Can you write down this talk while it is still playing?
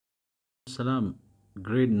Salam,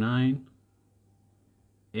 grade 9,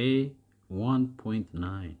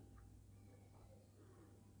 A1.9.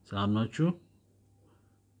 Salam nachu.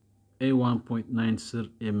 A1.9 sir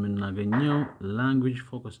የምናገኘው language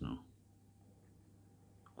focus ነው።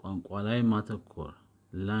 ቋንቋ ላይ ማተኮር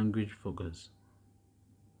language focus።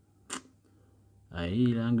 አይ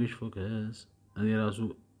language focus እኔ ራሱ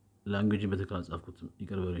language በትክክል አልጻፍኩትም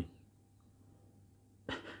ይቅር በሉኝ።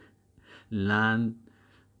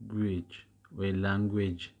 language ወይ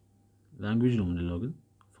language ነው የምንለው ግን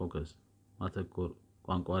focus ማተኮር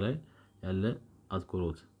ቋንቋ ላይ ያለ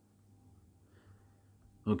አትኩሮት።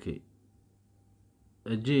 ኦኬ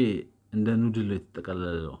እጄ እንደ ኑድል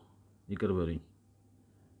የተጠቀለለው ይቅር በሉኝ።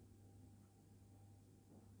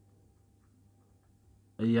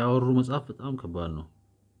 ያወሩ መጽሐፍ በጣም ከባድ ነው።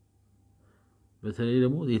 በተለይ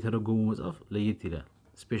ደግሞ የተረጎሙ መጽሐፍ ለየት ይላል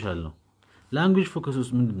ስፔሻል ነው። language focus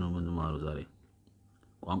ውስጥ ምንድነው የምንማረው ዛሬ?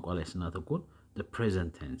 ቋንቋ ላይ ስናተኮር the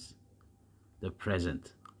present tense the present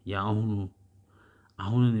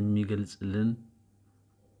አሁንን የሚገልጽልን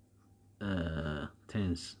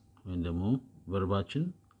tense ወይም ደግሞ verbaችን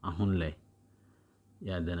አሁን ላይ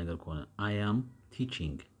ያለ ነገር ከሆነ I am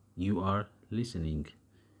teaching, you are listening,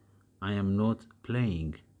 I am not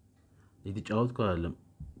playing የተጫወትኩ አይደለም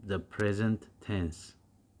the present tense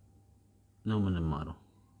ነው የምንማረው።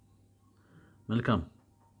 መልካም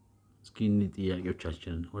እስኪ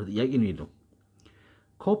ጥያቄዎቻችንን ወደ ጥያቄ እንሄድ።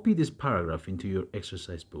 Copy this paragraph into your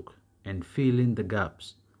exercise book and fill in the gaps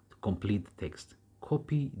to complete the text.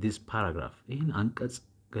 Copy this paragraph ይህን አንቀጽ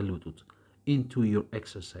ገልብጡት into your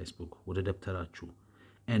exercise book ወደ ደብተራችሁ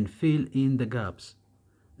and fill in the gaps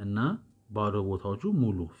እና ባዶ ቦታዎቹ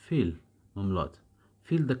ሙሉ fill መምላት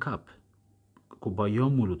fill the cup ኩባያው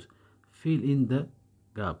ሙሉት fill in the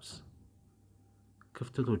gaps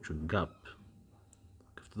ክፍተቶቹን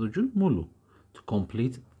ሙሉ to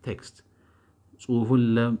complete text ጽሁፉን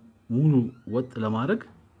ለሙሉ ወጥ ለማድረግ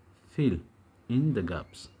fill in the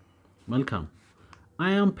gaps። መልካም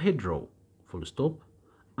I am Pedro full stop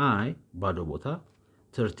I ባዶ ቦታ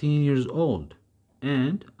 13 years old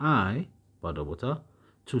and I ባዶ ቦታ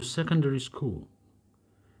to secondary school.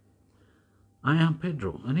 I am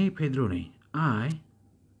Pedro እኔ ፔድሮ ነኝ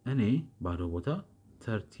እኔ ባዶ ቦታ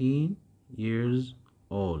 13 years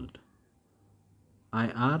old I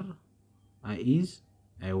are I is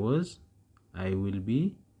I was I will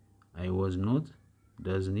be I was not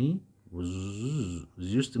doesn't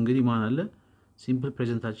እዚህ ውስጥ እንግዲህ ማን አለ simple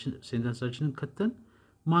presentation sentenceአችንን ከተን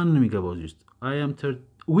ማን ነው የሚገባው እዚህ ውስጥ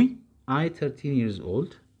I 13 years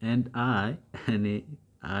old and እኔ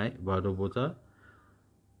ባዶ ቦታ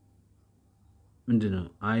ምንድነው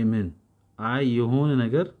I የሆነ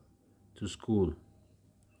ነገር to school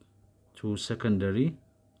to secondary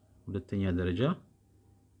ሁለተኛ ደረጃ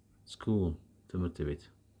school ትምህርት ቤት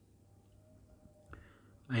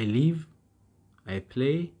I live I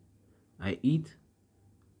play I eat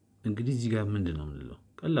እንግዲህ እዚህ ጋር ምንድነው የምንለው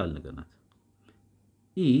ቀላል ነገር ናት።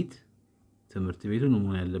 eat ትምህርት ቤቱ ነው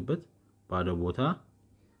መሆን ያለበት ባዶ ቦታ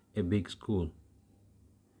a big school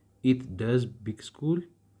it does big school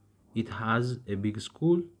it has a big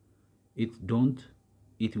school it don't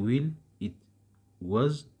it will it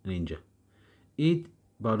was ninja it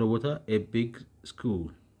ባዶ ቦታ a big school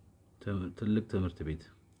ትልቅ ትምህርት ቤት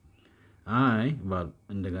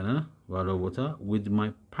እንደገና ባዶ ቦታ with my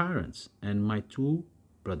parents and my two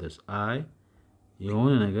brothers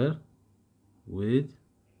የሆነ ነገር with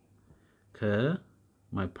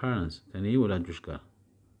my parents ከኔ ወላጆች ጋር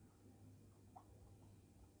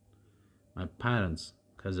my parents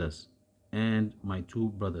ከዛስ and my two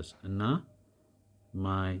brothers እና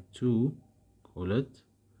my two ሁለት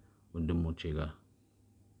ወንድሞቼ ጋር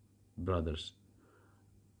brothers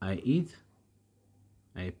I eat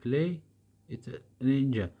I play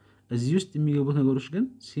እንጃ እዚህ ውስጥ የሚገቡት ነገሮች ግን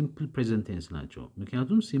simple present tense ናቸው።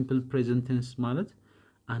 ምክንያቱም simple present tense ማለት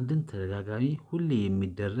አንድን ተደጋጋሚ ሁሌ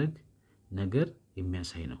የሚደረግ ነገር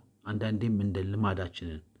የሚያሳይ ነው። አንዳንዴም እንደ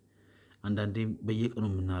ልማዳችንን አንዳንዴም በየቀኑ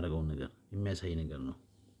የምናደርገው ነገር የሚያሳይ ነገር ነው።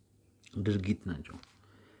 ድርጊት ናቸው።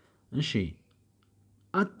 እሺ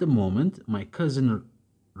at the moment my cousin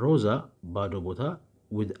Rosa ባዶ ቦታ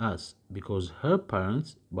with us because her parents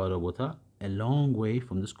ባዶ ቦታ a long way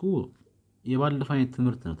from the school የባለፈው አይነት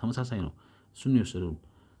ትምህርት ነው ተመሳሳይ ነው እሱን ይወሰዱን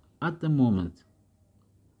at the moment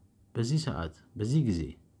በዚህ ሰዓት በዚህ ጊዜ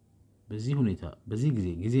በዚህ ሁኔታ በዚህ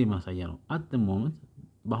ጊዜ ማሳያ ነው at the moment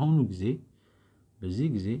በአሁኑ ጊዜ በዚህ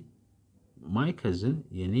ጊዜ my cousin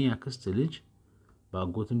የኔ አክስት ልጅ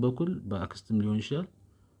በአጎትም በኩል በአክስትም ሊሆን ይችላል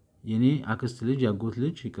የኔ አክስት ልጅ ያጎት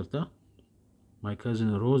ልጅ ይቅርታ my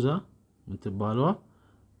cousin Rosa ምትባለዋ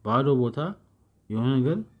ባዶ ቦታ የሆነ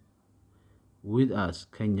ነገር with us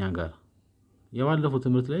ከኛ ጋር የባለፈው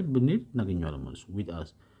ትምህርት ላይ ብንሄድ እናገኘዋለን መልሱ with us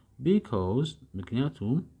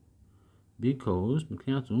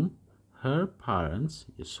ምክንያቱም her parents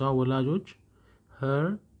የሷ ወላጆች her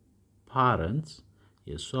parents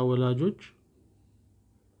የሷ ወላጆች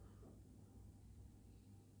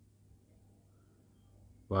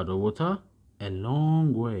ባዶ ቦታ a long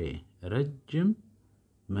way ረጅም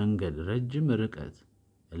መንገድ ረጅም ርቀት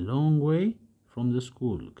a long way from the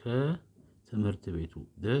school ከትምህርት ቤቱ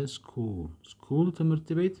the school ትምህርት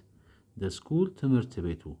ቤት the school ትምህርት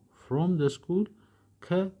ቤቱ from the school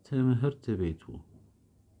ከትምህርት ቤቱ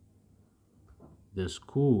the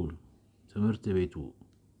school ትምህርት ቤቱ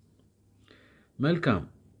መልካም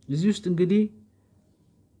እዚህ ውስጥ እንግዲህ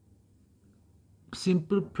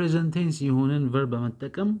simple present tense የሆነን verb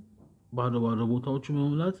በመጠቀም ባዶ ቦታዎችን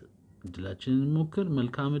መሙላት እድላችንን እንሞክር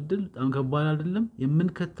መልካም እድል በጣም ከባድ አይደለም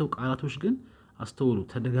የምንከተው ቃላቶች ግን አስተውሉ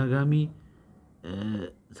ተደጋጋሚ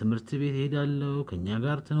ትምህርት ቤት ሄዳለሁ ከኛ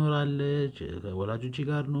ጋር ትኖራለች ከወላጆቼ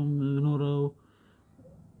ጋር ነው የምኖረው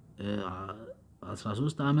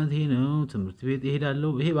 13 ዓመት ነው ትምህርት ቤት እሄዳለሁ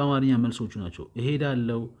ይሄ በአማርኛ መልሶቹ ናቸው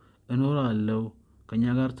እሄዳለሁ እኖራለሁ ከኛ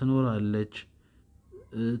ጋር ትኖራለች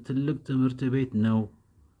ትልቅ ትምህርት ቤት ነው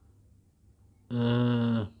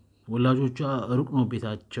ወላጆቿ ሩቅ ነው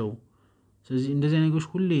ቤታቸው ስለዚህ እንደዚህ ነገሮች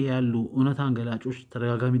ሁሌ ያሉ እውነታን ገላጮች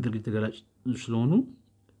ተደጋጋሚ ድርጊት ገላጭ ስለሆኑ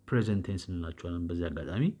present tense እንላቸዋለን በዚህ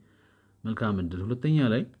አጋጣሚ መልካም እድል ሁለተኛ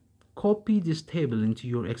ላይ copy this table into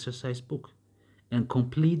your exercise book and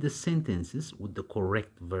complete the sentences with the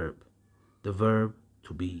correct verb the verb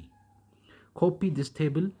to be copy this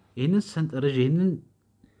table ይህንን ሰንጠረዥ ይህንን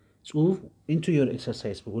ጽሁፍ into your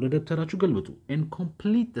exercise book ወደ ደብተራችሁ ገልብጡ and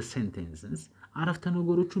complete the sentences አረፍተ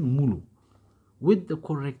ነገሮቹን ሙሉ with the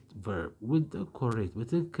correct verb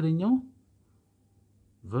በትክክለኛው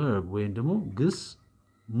verb ወይም ደግሞ ግስ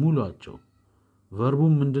ሙሉአቸው verbu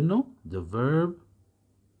ምንድነው the verb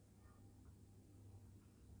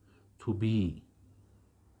to be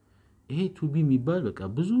ይሄ to be የሚባል በቃ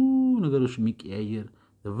ብዙ ነገሮች የሚቀያየር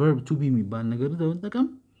the verb to be የሚባል ነገር ተጠቀም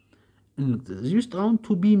እዚህ ውስጥ አሁን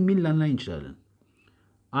to be የሚል ላንላይ እንችላለን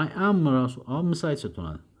I am ራሱ አሁን ምሳሌ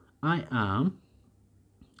ሰጥቶናል I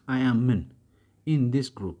am ምን in this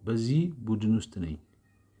group በዚህ ቡድን ውስጥ ነኝ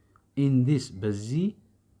in this በዚህ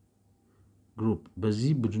group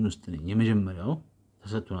በዚህ ቡድን ውስጥ ነኝ የመጀመሪያው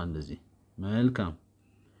ተሰጥቶናል እንደዚህ መልካም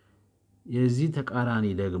የዚህ ተቃራኒ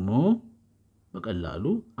ደግሞ በቀላሉ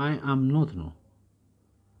I am not ነው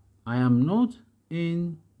I am not in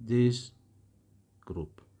this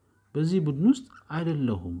group በዚህ ቡድን ውስጥ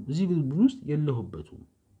አይደለሁም እዚህ ቡድን ውስጥ የለሁበትም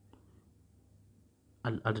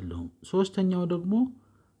አይደለሁም ሶስተኛው ደግሞ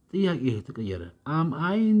ጥያቄ ተቀየረ am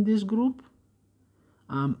I in this group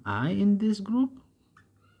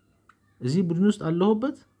እዚህ ቡድን ውስጥ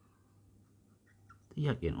አለሁበት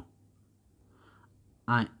ጥያቄ ነው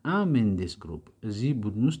I am in this group እዚህ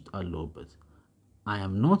ቡድን ውስጥ አለሁበት I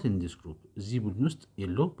am not in this group እዚህ ቡድን ውስጥ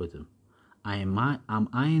የለሁበትም am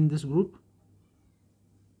I in this group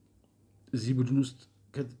እዚህ ቡድን ውስጥ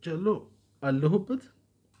ከተቻለው አለሁበት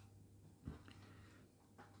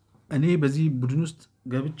እኔ በዚህ ቡድን ውስጥ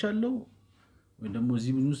ገብቻለሁ ወይ ደግሞ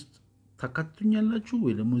እዚህ ቡድን ውስጥ ተካትቱኛላችሁ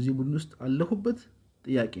ወይ ደግሞ እዚህ ቡድን ውስጥ አለሁበት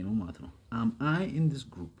ጥያቄ ነው ማለት ነው am I in this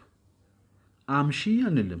group am she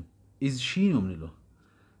አንልም is she ነው የምንለው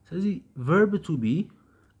ስለዚህ verb to be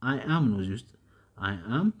I am ነው እዚህ ውስጥ I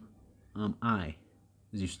am I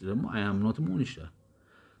እዚህ ውስጥ ደግሞ I am not መሆን ይችላል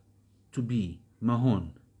to be መሆን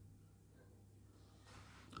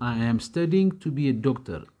I am studying to be a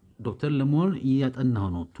doctor ዶክተር ለመሆን እያጠናሁ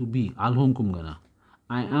ነው to be አልሆንኩም ገና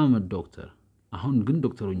I am a doctor አሁን ግን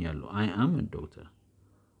ዶክተር ሆኛለሁ I am a doctor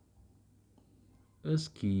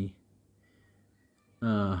እስኪ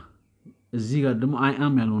እዚህ ጋር ደግሞ I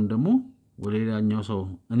am ያለውን ደግሞ ወደ ሌላኛው ሰው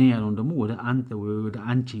እኔ ያለውን ደግሞ ወደ አንተ ወይ ወደ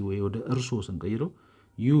አንቺ ወይ ወደ እርሶ ስንቀይረው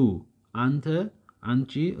you አንተ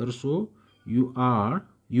አንቺ እርሶ you are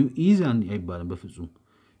you is አይባልም በፍጹም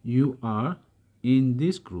you are in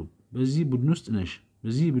this group በዚህ ቡድን ውስጥ ነሽ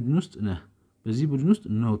በዚህ ቡድን ውስጥ ነህ በዚህ ቡድን ውስጥ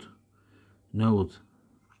not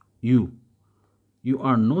you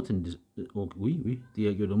are not in this we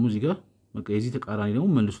ጥያቄው ደግሞ እዚህ ጋር በቃ የዚህ ተቃራኒ ደግሞ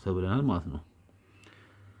መልሱ ተብለናል ማለት ነው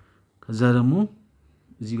ከዛ ደግሞ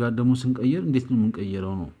እዚህ ጋር ደግሞ ስንቀየር እንዴት ነው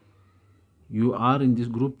የምንቀየረው ነው you are in this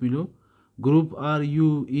group below group are you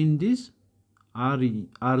in this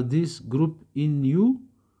are this group in you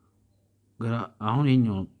አሁን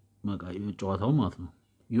ይሄኛው መጫወታው ማለት ነው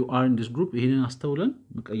you are in this group ይሄንን አስተውለን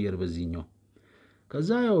መቀየር በዚህኛው ከዛ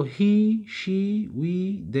ያው he she we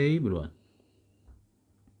they ብሏል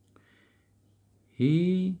he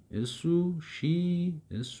እሱ she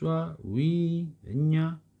እሷ we እኛ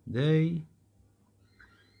they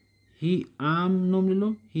he am ነው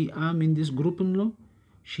የምንለው he am in this group ነው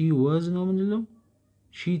she was ነው የምንለው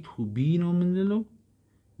she to be ነው የምንለው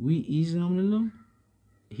we is ነው የምንለው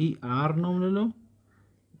he are ነው የምንለው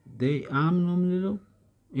they am ነው የምንለው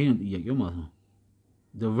ይሄ ነው ጥያቄው ማለት ነው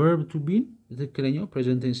the verb to be ትክክለኛው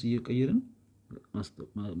present tense እየቀየርን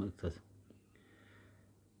ማስተማር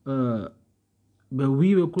በዊ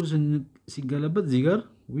በኩል ሲገለበት እዚህ ጋር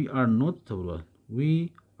we are not ተብሏል we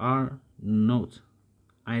are not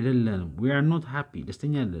አይደለንም we are not happy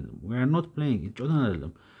ደስተኛ አይደለም we are not playing እጮተን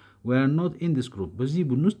አይደለም we are not in this group በዚህ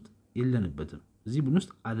ቡድን ውስጥ የለንበትም እዚህ ቡድን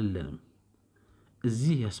ውስጥ አይደለንም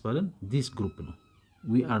እዚህ ያስባለን this group ነው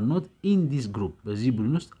we are not in this group በዚህ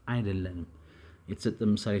ቡድን ውስጥ አይደለንም የተሰጠ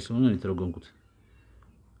ምሳሌ ስለሆነ ነው የተረጎምኩት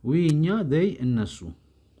we እኛ they እነሱ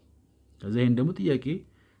ከዛ ይሄን ደግሞ ጥያቄ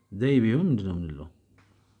they ቢሆን ምንድነው የምንለው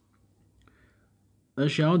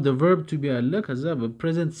እሺ አሁን the verb to be አለ ከዛ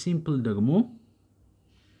በpresent simple ደግሞ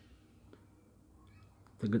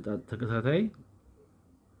ተከታታይ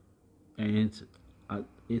አይነት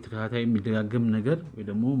የተከታታይ የሚደጋገም ነገር ወይ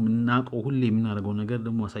ደግሞ ምናቀው ሁሌ የምናደርገው ነገር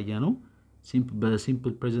ደግሞ አሳያ ነው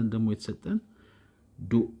በsimple present ደግሞ የተሰጠን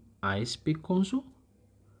do I speak conso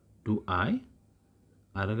do I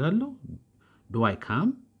አረጋለሁ do I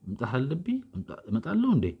come እመጣለሁ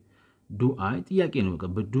እንዴ do I ጥያቄ ነው በቃ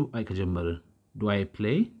do I ከጀመረ do I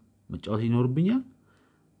play መጫወት ይኖርብኛል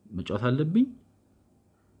መጫወት አለብኝ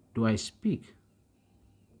do I speak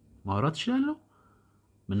ማውራት እችላለሁ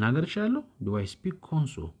መናገር እችላለሁ do I speak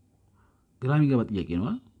conso ግራም ይገባ ጥያቄ ነው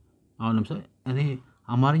አሁን ለምሳሌ እኔ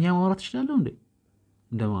አማርኛ ማውራት እችላለሁ እንዴ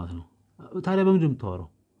እንደማለት ነው ታዲያ በምንድን ነው የምታወራው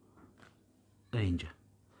እንጃ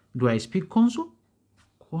do I speak conso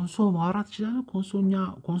ኮንሶ ማውራት እችላለሁ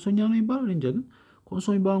ኮንሶኛ ነው የሚባለው እንጃ ግን ኮንሶ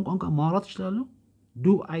የሚባለው ቋንቋ ማውራት እችላለሁ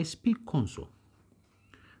do I speak conso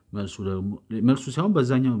መልሱ ሳይሆን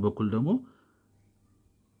በዛኛው በኩል ደግሞ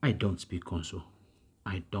I don't speak conso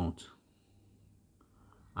I don't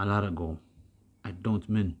አላረገውም I don't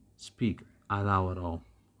mean speak አላወራውም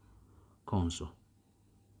conso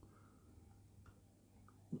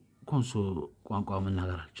ቋንቋ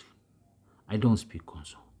መናገር አልችልም I don't speak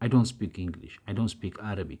conso I don't speak English I don't speak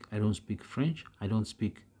Arabic I don't speak French I don't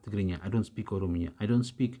speak Tigrinya I don't speak Oromiya I don't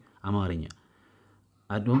speak Amarinya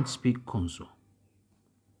I don't speak conso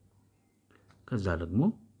ከዛ ደግሞ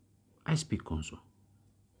I speak conso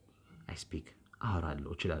I speak አወራለሁ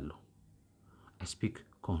እችላለሁ I speak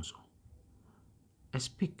conso I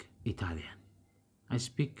speak Italian I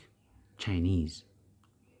speak Chinese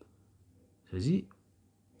ስለዚህ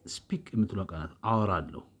speak የምትለው ቃላት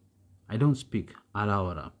አወራለሁ I don't speak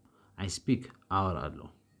አላወራም I speak አወራለሁ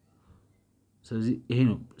ስለዚህ ይሄ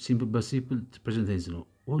ነው simple present tense ነው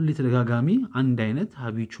ሁሌ ተደጋጋሚ አንድ አይነት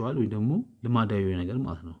habitual ወይ ደግሞ ልማዳዊ ነገር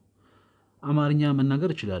ማለት ነው አማርኛ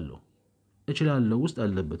መናገር እችላለሁ ውስጥ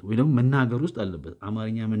አለበት ወይ ደግሞ መናገር ውስጥ አለበት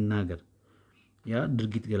አማርኛ መናገር ያ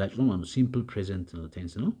ድርጊት ገላጭ ነው ማለት ነው simple present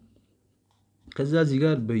tense ነው ከዛ እዚህ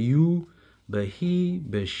ጋር በዩ በሂ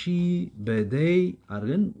በሺ በday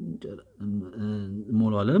አርገን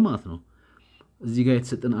ሞላዋለን ማለት ነው እዚህ ጋር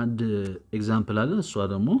የተሰጠን አንድ ኤግዛምፕል አለ እሱ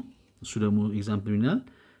ደግሞ ኤግዛምፕል ይናል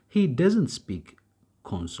he doesn't speak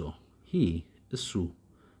conso he እሱ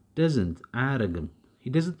doesn't አያረግም he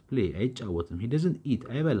doesn't play አይጫወትም he doesn't eat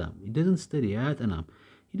አይበላም he doesn't study አያጠናም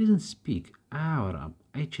he doesn't speak አያወራም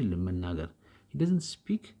አይችልም መናገር he doesn't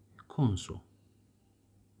speak conso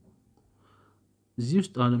እዚህ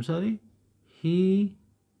ውስጥ አሁን ለምሳሌ he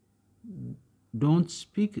don't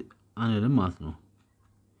speak አንልም ማለት ነው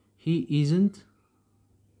he isn't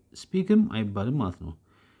speakም አይባልም ማለት ነው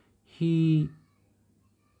he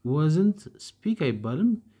wasn't speak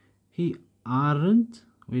አይባልም he aren't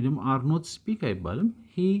ወይ ደግሞ are not speak አይባልም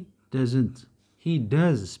he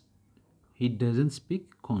doesn't speak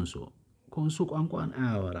conso ቋንቋን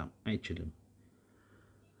አያወራም አይችልም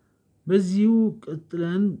በዚሁ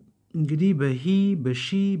ቀጥለን እንግዲህ በሂ በሺ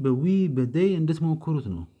በዊ በday እንድትሞክሩት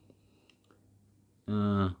ነው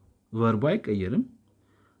verb አይቀየርም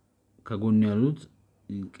ከጎን ያሉት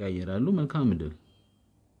ይቀየራሉ መልካም ምድል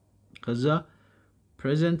ከዛ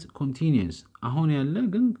present continuous አሁን ያለ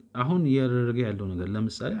ግን አሁን ያደረገ ያለው ነገር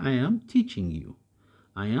ለምሳሌ I am teaching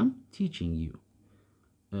you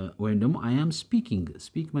ወይም ደግሞ I am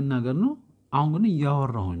speak መናገር ነው አሁን ግን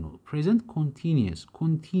ያወራው ነው present continuous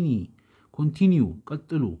continue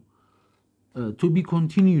ቀጥሉ to be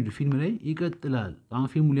continued ፊልም ላይ ይቀጥላል አሁን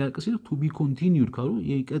ፊልሙ ሊያልቅ ሲል to be continued ካሉ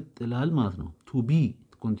ይቀጥላል ማለት ነው to be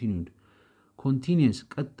continued continuous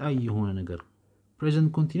ቀጣይ የሆነ ነገር present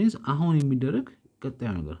continuous አሁን የሚደረግ ቀጣይ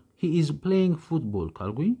ነገር he is playing football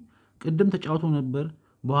ካልኩኝ ቅድም ተጫውቶ ነበር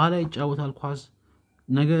በኋላ ይጫወታል ኳስ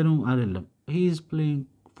ነገሩ አይደለም he is playing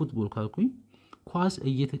football ካልኩኝ ኳስ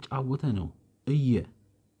እየተጫወተ ነው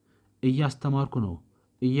እያስተማርኩ ነው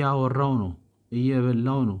እያወራው ነው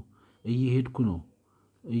እየበላው ነው እየሄድኩ ነው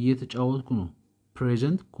እየተጫወትኩ ነው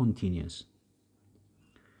present continuous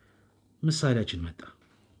ምሳሌያችን መጣ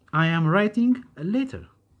I am writing a letter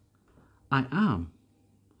I am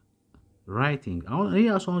writing አሁን እኔ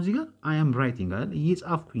አሁን እዚህ ጋር I am writing አይደል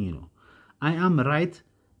እየጻፍኩኝ ነው I am write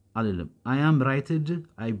አይደለም I am writed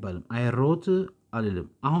አይባልም I wrote አይደለም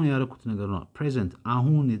አሁን ያደረኩት ነገር ነው present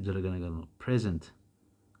አሁን የተደረገ ነገር ነው present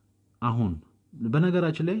አሁን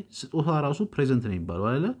በነገራችን ላይ ስጦታ ራሱ present ነው የሚባለው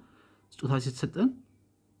አይደለ ስጦታ ሲሰጠን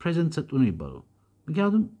present ሰጡ ነው የሚባለው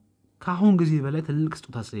ምክንያቱም ካሁን ጊዜ በላይ ትልቅ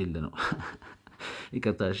ስጦታ ስለሌለ ነው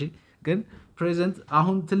ይቀጣሽ ግን present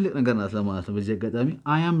አሁን ትልቅ ነገር ናት ለማለት ነው በዚህ አጋጣሚ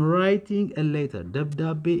I am writing a letter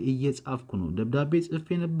ደብዳቤ እየጻፍኩ ነው ደብዳቤ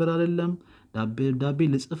ጽፌ ነበር አይደለም ደብዳቤ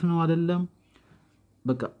ልጽፍ ነው አይደለም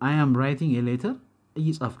በቃ I am writing a letter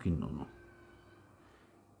እየጻፍኩኝ ነው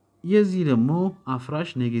የዚህ ደግሞ አፍራሽ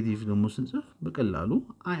ኔጌቲቭ ደግሞ ስንጽፍ በቀላሉ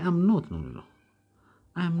I am not ነው የሚለው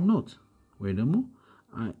I am not ወይ ደግሞ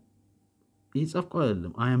እየጻፍኩ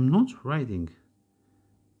አይደለም I am not writing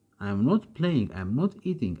I am not playing I am not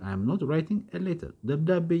eating I am not writing a letter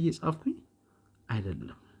ደብዳቤ እየጻፍኩኝ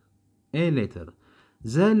አይደለም a letter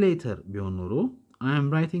the letter ቢሆን ኖሮ I am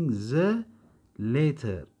writing the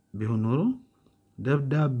letter ቢሆን ኖሮ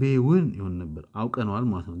ደብዳቤውን ይሆን ነበር አውቀነዋል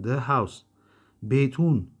ማለት ነው the house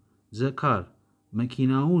ቤቱን the car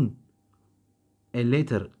መኪናውን a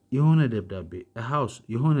letter የሆነ ደብዳቤ a house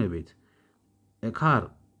የሆነ ቤት a car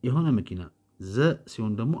የሆነ መኪና the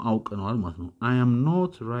ሲሆን ደግሞ አውቀነዋል ማለት ነው I am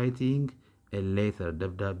not writing a letter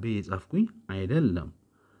ደብዳቤ የጻፍኩኝ አይደለም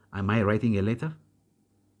am I writing a letter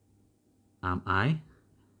am I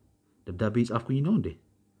ደብዳቤ የጻፍኩኝ ነው እንዴ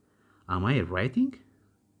am I writing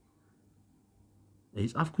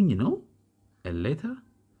የጻፍኩኝ ነው a letter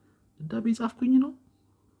ደብዳቤ የጻፍኩኝ ነው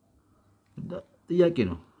ጥያቄ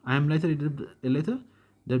ነው I am writing a letter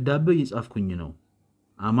ደብዳቤ የጻፍኩኝ ነው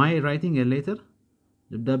am I writing a letter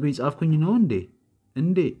ደብዳቤ የጻፍኩኝ ነው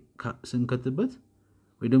እንዴ ስንከትበት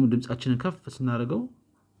ወይ ደግሞ ድምጻችንን ከፍ ስናደርገው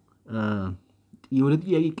የወደ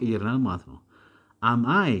ጥያቄ ይቀየራል ማለት ነው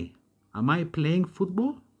am I playing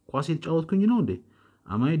football ኳስ እየተጫወትኩኝ ነው እንዴ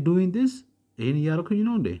am I doing this ይሄን እያደረኩኝ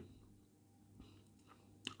ነው እንዴ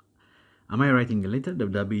am I writing a letter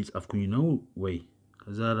ደብዳቤ የጻፍኩኝ ነው ወይ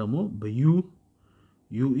ከዛ ደግሞ በዩ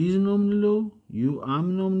you is ነው ምንለው you am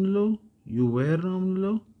ነው ምንለው you were ነው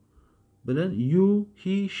ምንለው ብለን you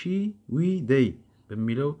he she we they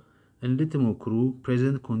በሚለው እንድትሞክሩ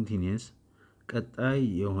present continuous ቀጣይ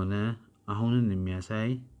የሆነ አሁንን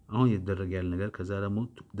የሚያሳይ አሁን የተደረገ ያለ ነገር ከዛ ደግሞ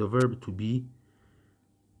the verb to be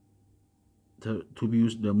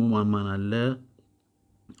ውስጥ ደግሞ ማን አለ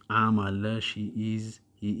am አለ she is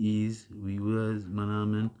he is we was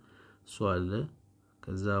ምናምን እሱ አለ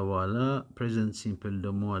ከዛ በኋላ present simple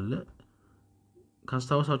ደግሞ አለ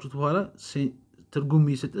ካስታወሳችሁት በኋላ ትርጉም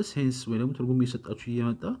ይሰጥ ሴንስ ወይ ደግሞ ትርጉም ይሰጣችሁ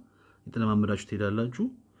እየመጣ የተለማመዳችሁ ትሄዳላችሁ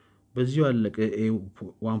በዚሁ አለቀ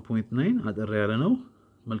A1.9 አጠር ያለ ነው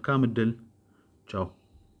መልካም እድል ቻው